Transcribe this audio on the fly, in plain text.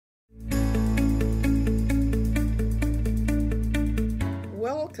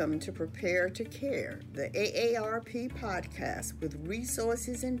Welcome to Prepare to Care, the AARP podcast with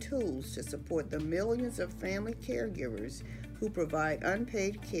resources and tools to support the millions of family caregivers who provide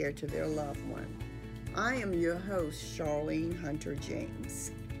unpaid care to their loved one. I am your host, Charlene Hunter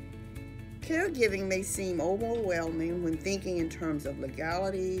James. Caregiving may seem overwhelming when thinking in terms of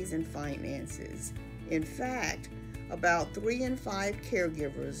legalities and finances. In fact, about 3 in 5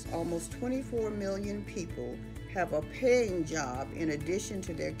 caregivers, almost 24 million people, have a paying job in addition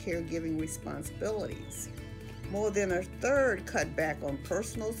to their caregiving responsibilities. More than a third cut back on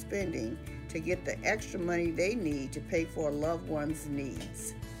personal spending to get the extra money they need to pay for a loved one's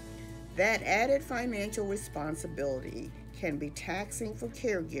needs. That added financial responsibility can be taxing for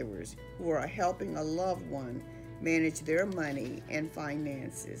caregivers who are helping a loved one manage their money and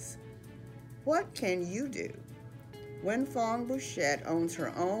finances. What can you do? Wen Fong Bouchette owns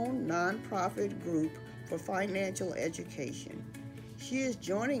her own nonprofit group for financial education. She is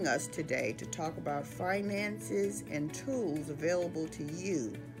joining us today to talk about finances and tools available to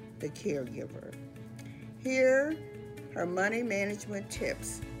you, the caregiver. Here, her money management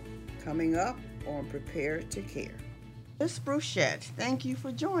tips coming up on Prepare to Care. Ms. Bouchette, thank you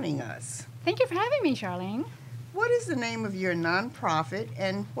for joining us. Thank you for having me, Charlene. What is the name of your nonprofit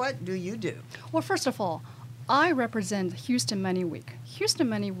and what do you do? Well, first of all, I represent Houston Money Week. Houston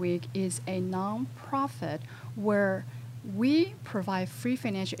Money Week is a nonprofit where we provide free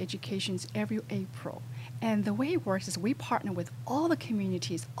financial educations every April. And the way it works is we partner with all the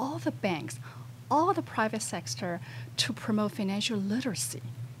communities, all the banks, all the private sector to promote financial literacy.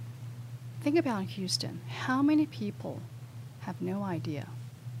 Think about Houston. How many people have no idea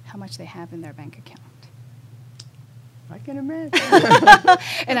how much they have in their bank account? I can imagine.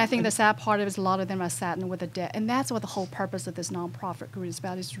 And I think the sad part of it is a lot of them are saddened with the debt. And that's what the whole purpose of this nonprofit group is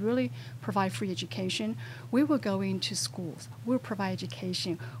about, is really provide free education. We will go into schools. We'll provide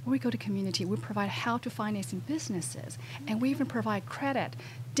education. We go to community. We provide how to finance in businesses. And we even provide credit,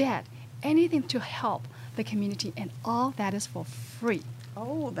 debt, anything to help the community. And all that is for free.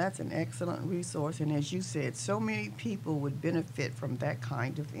 Oh, that's an excellent resource. And as you said, so many people would benefit from that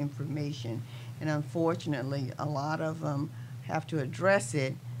kind of information. And unfortunately, a lot of them have to address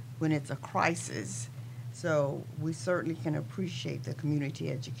it when it's a crisis. So we certainly can appreciate the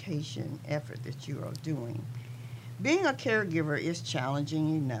community education effort that you are doing. Being a caregiver is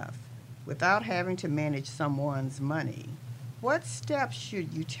challenging enough without having to manage someone's money. What steps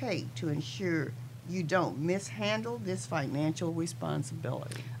should you take to ensure you don't mishandle this financial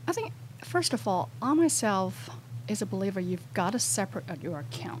responsibility? I think, first of all, I myself is a believer you've got to separate your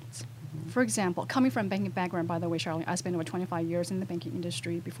accounts. For example, coming from a banking background, by the way, Charlene, I spent over 25 years in the banking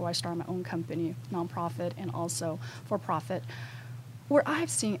industry before I started my own company, nonprofit and also for-profit, where I've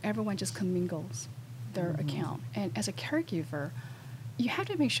seen everyone just commingles their account. And as a caregiver, you have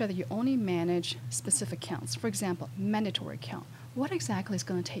to make sure that you only manage specific accounts. For example, mandatory account. What exactly is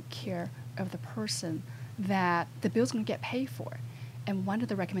going to take care of the person that the bill's going to get paid for? And one of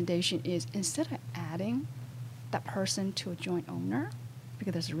the recommendations is, instead of adding that person to a joint owner,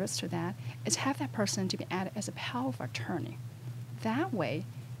 because there's a risk to that, is have that person to be added as a power of attorney. That way,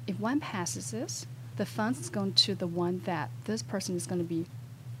 if one passes this, the funds is going to the one that this person is going to be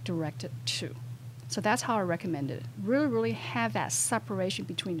directed to. So that's how I recommend it. Really have that separation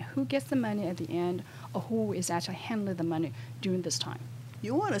between who gets the money at the end or who is actually handling the money during this time.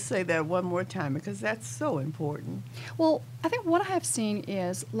 You want to say that one more time because that's so important. Well, I think what I have seen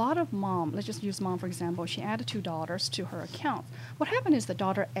is a lot of mom, let's just use mom for example, she added 2 daughters to her account. What happened is the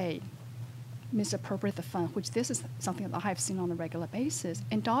daughter A misappropriated the fund, which this is something that I have seen on a regular basis,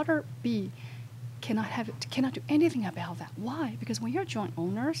 and daughter B cannot do anything about that. Why? Because when you're joint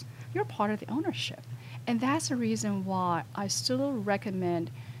owners, you're part of the ownership. And that's the reason why I still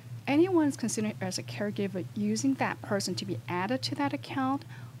recommend anyone's considering as a caregiver using that person to be added to that account,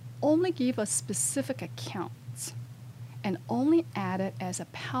 only give a specific account and only add it as a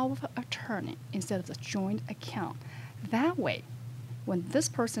power of attorney instead of a joint account. That way, when this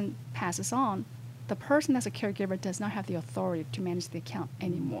person passes on, the person that's a caregiver does not have the authority to manage the account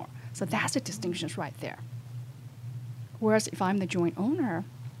anymore. So that's the distinction right there. Whereas if I'm the joint owner,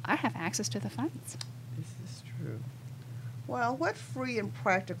 I have access to the funds. This is true. Well, what free and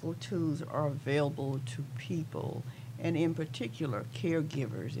practical tools are available to people, and in particular,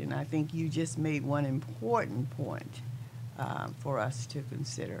 caregivers? And I think you just made one important point for us to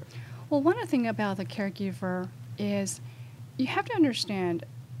consider. Well, one thing about the caregiver is you have to understand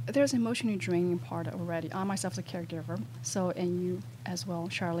there's an emotionally draining part already. I myself as a caregiver, and you as well,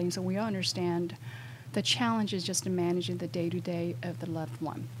 Charlene, so we understand the challenge is just in managing the day-to-day of the loved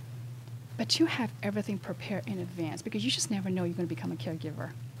one. but you have everything prepared in advance because you just never know you're going to become a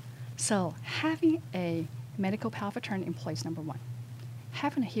caregiver. So having a medical power of attorney in place, number one,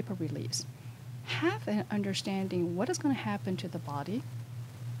 having a HIPAA release, have an understanding what is going to happen to the body,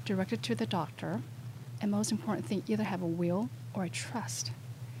 directed to the doctor, and most important thing, either have a will or a trust.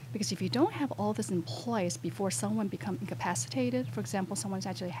 Because if you don't have all this in place before someone becomes incapacitated, for example, someone's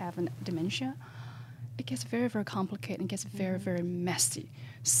actually having dementia, it gets very, very complicated and gets very, very messy.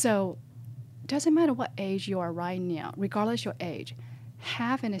 So it doesn't matter what age you are right now, regardless your age,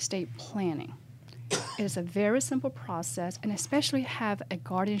 have an estate planning. It is a very simple process, and especially have a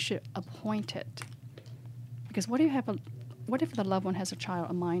guardianship appointed. Because what if the loved one has a child,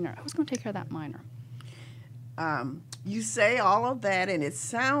 a minor? Who's going to take care of that minor? You say all of that, and it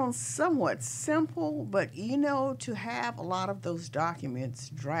sounds somewhat simple, but to have a lot of those documents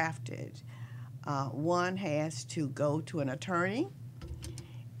drafted, one has to go to an attorney,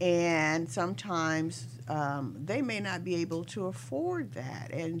 and sometimes they may not be able to afford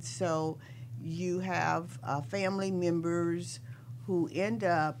that. And so you have family members who end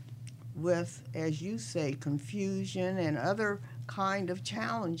up with, as you say, confusion and other kind of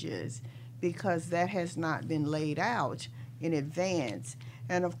challenges because that has not been laid out in advance.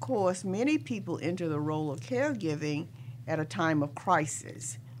 And of course, many people enter the role of caregiving at a time of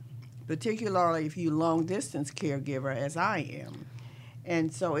crisis, particularly if you're long-distance caregiver, as I am.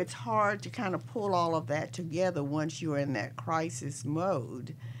 And so it's hard to kind of pull all of that together once you're in that crisis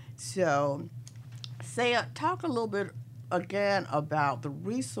mode. So talk a little bit again about the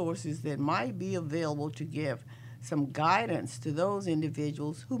resources that might be available to give some guidance to those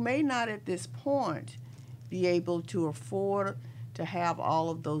individuals who may not at this point be able to afford to have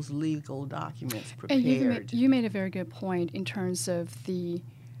all of those legal documents prepared. And you made a very good point in terms of the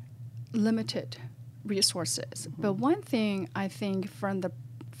limited resources. Mm-hmm. But one thing I think from the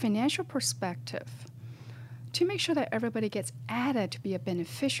financial perspective, to make sure that everybody gets added to be a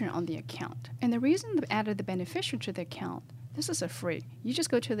beneficiary on the account. And the reason they added the beneficiary to the account, this is a free. You just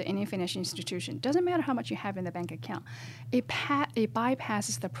go to any financial institution. Doesn't matter how much you have in the bank account. It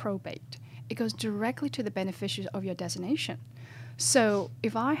bypasses the probate. It goes directly to the beneficiary of your designation. So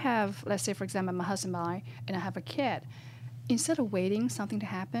if I have, let's say, for example, my husband and I have a kid, instead of waiting something to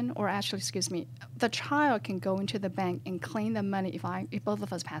happen, or actually, the child can go into the bank and claim the money if both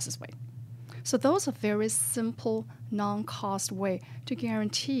of us passes away. So those are very simple, non-cost way to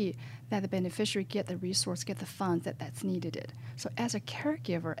guarantee that the beneficiary get the resource, get the funds that's needed. So as a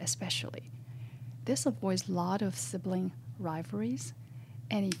caregiver especially, this avoids a lot of sibling rivalries.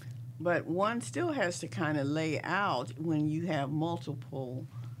 But one still has to kind of lay out when you have multiple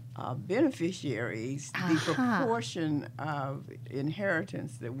beneficiaries, the proportion of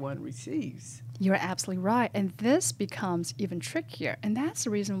inheritance that one receives. You're absolutely right. And this becomes even trickier. And that's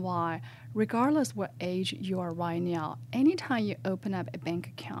the reason why, regardless what age you are right now, anytime you open up a bank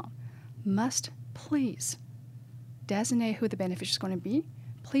account, must please designate who the beneficiary is going to be.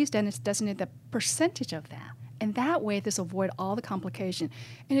 Please designate the percentage of that. And that way, this avoids all the complication.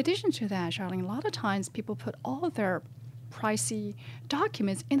 In addition to that, Charlene, a lot of times people put all of their pricey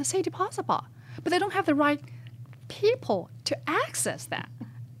documents in the safe deposit box, but they don't have the right people to access that.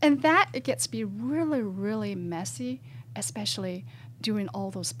 And that it gets to be really, really messy, especially during all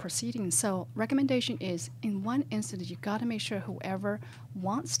those proceedings. So recommendation is, in one instance, you got to make sure whoever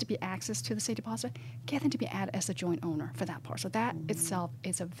wants to be access to the safe deposit, get them to be added as a joint owner for that part. So that itself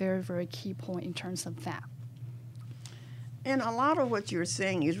is a very, very key point in terms of that. And a lot of what you're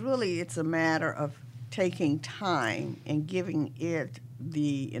saying is really, it's a matter of taking time and giving it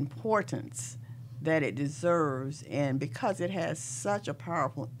the importance that it deserves, and because it has such a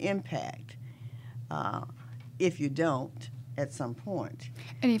powerful impact if you don't at some point.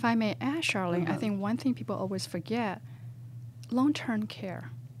 And if I may add, Charlene, I think one thing people always forget, long-term care.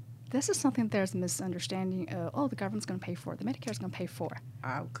 This is something there's a misunderstanding of, the government's going to pay for it, the Medicare's going to pay for it.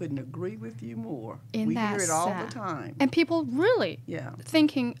 I couldn't agree with you more. We hear it all the time. And people really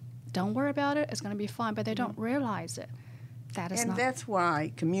thinking, don't worry about it, it's going to be fine, but they don't realize it. That's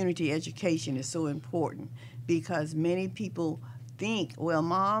why community education is so important, because many people think, well,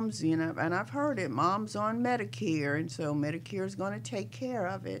 moms, and I've heard it, mom's on Medicare, and so Medicare is going to take care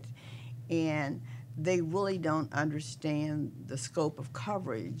of it. And they really don't understand the scope of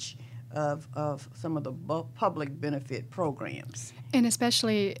coverage of some of the public benefit programs. And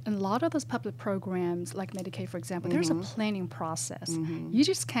especially in a lot of those public programs, like Medicaid, for example, there's a planning process. You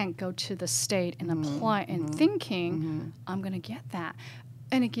just can't go to the state and apply and thinking, I'm going to get that.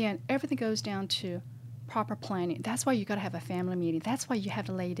 And again, everything goes down to proper planning. That's why you got to have a family meeting. That's why you have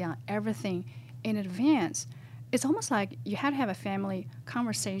to lay down everything in advance. it's almost like you had to have a family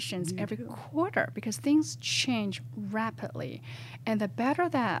conversations every quarter because things change rapidly. And the better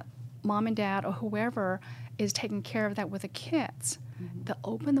that mom and dad or whoever is taking care of that with the kids,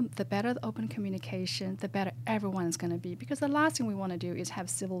 the better the open communication, the better everyone is going to be. Because the last thing we want to do is have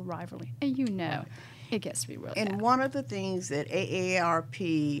civil rivalry. And it gets to be real bad. And one of the things that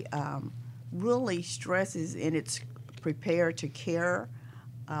AARP really stresses in its Prepare to Care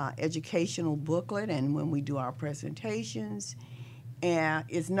educational booklet, and when we do our presentations,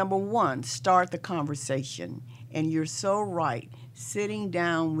 is number one, start the conversation. And you're so right, sitting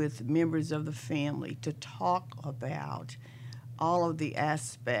down with members of the family to talk about all of the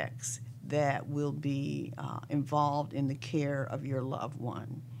aspects that will be involved in the care of your loved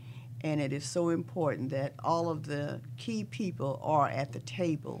one. And it is so important that all of the key people are at the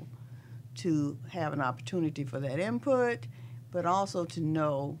table to have an opportunity for that input, but also to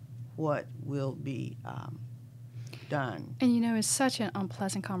know what will be done. And it's such an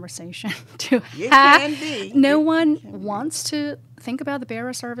unpleasant conversation to have. It can be. No one wants to think about the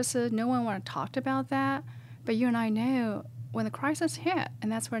bearer services. No one wants to talk about that. But you and I know when the crisis hit,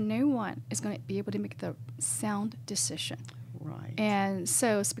 and that's where no one is going to be able to make the sound decision. Right. And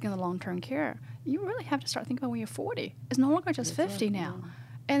so, speaking of long-term care, you really have to start thinking about when you're 40. It's no longer just 50 now. Yeah.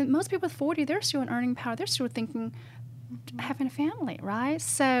 And most people with 40, they're still in earning power. They're still thinking having a family, right?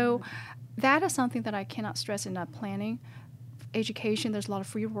 So that is something that I cannot stress enough. Planning, education, there's a lot of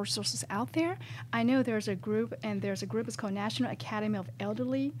free resources out there. I know there's a group, it's called National Academy of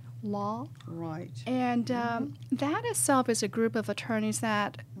Elderly Law. Right. And that itself is a group of attorneys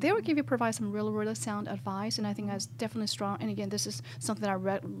that they will provide some really, really sound advice, and I think that's definitely strong. And again, this is something that I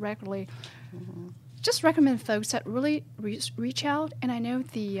regularly just recommend folks that really reach out. And I know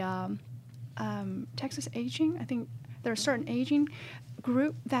the Texas Aging, I think there are certain aging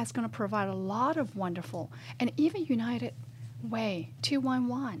group that's going to provide a lot of wonderful, and even United Way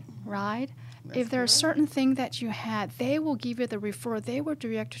 211, right? That's if there are certain things that you had, they will give you the referral. They will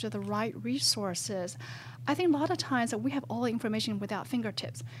direct you to the right resources. I think a lot of times that we have all the information without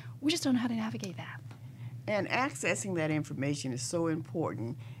fingertips. We just don't know how to navigate that. And accessing that information is so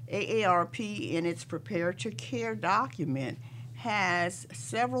important. AARP, in its Prepare to Care document, has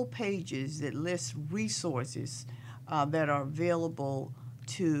several pages that list resources that are available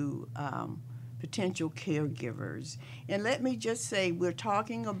to potential caregivers. And let me just say, we're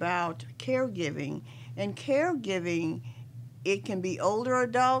talking about caregiving, and caregiving, it can be older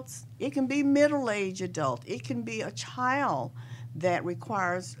adults, it can be middle-aged adults, it can be a child that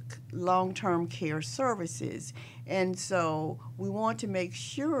requires long-term care services. And so we want to make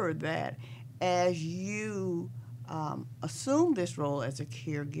sure that as you assume this role as a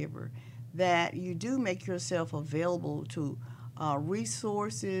caregiver, that you do make yourself available to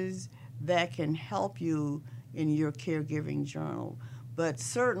resources that can help you in your caregiving journal. But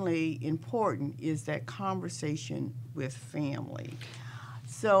certainly important is that conversation with family.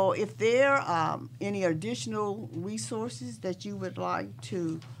 So if there are any additional resources that you would like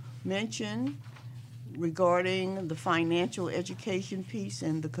to mention regarding the financial education piece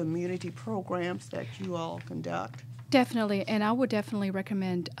and the community programs that you all conduct? Definitely, and I would definitely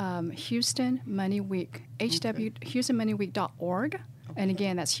recommend Houston Money Week, HoustonMoneyWeek.org. Okay. And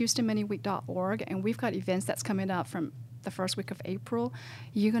again, that's HoustonMoneyWeek.org, and we've got events that's coming up from the first week of April.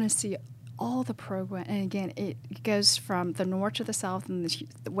 You're going to see all the program, and again, it goes from the north to the south and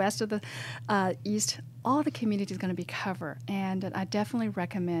the west to the east. All the community is going to be covered, and I definitely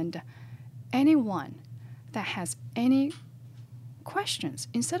recommend anyone that has any questions,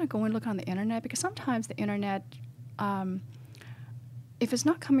 instead of going look on the internet, because sometimes the internet, if it's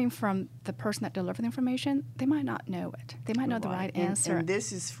not coming from the person that delivered the information, they might not know it. They might know the right answer. And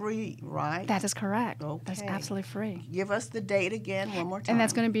this is free, right? That is correct. Okay. That's absolutely free. Give us the date again one more time. And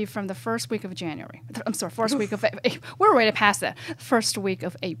that's going to be from the first week of January. I'm sorry, first week of April. We're way past that. First week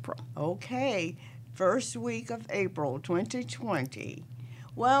of April. Okay. First week of April 2020.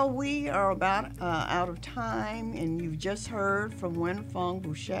 Well, we are about out of time, and you've just heard from Wen-Fong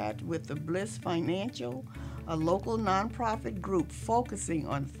Bouchat with the Bliss Financial, a local nonprofit group focusing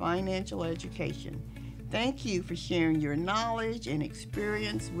on financial education. Thank you for sharing your knowledge and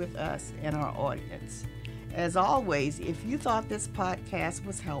experience with us and our audience. As always, if you thought this podcast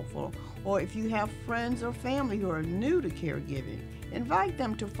was helpful, or if you have friends or family who are new to caregiving, invite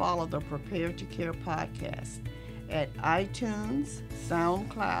them to follow the Prepare to Care podcast at iTunes,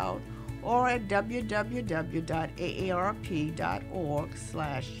 SoundCloud, or at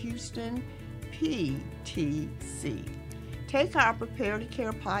www.aarp.org/HoustonPTC. Take our Prepare to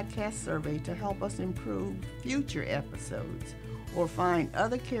Care podcast survey to help us improve future episodes, or find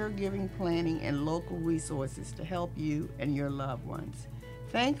other caregiving planning and local resources to help you and your loved ones.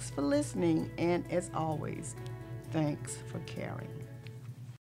 Thanks for listening, and as always, thanks for caring.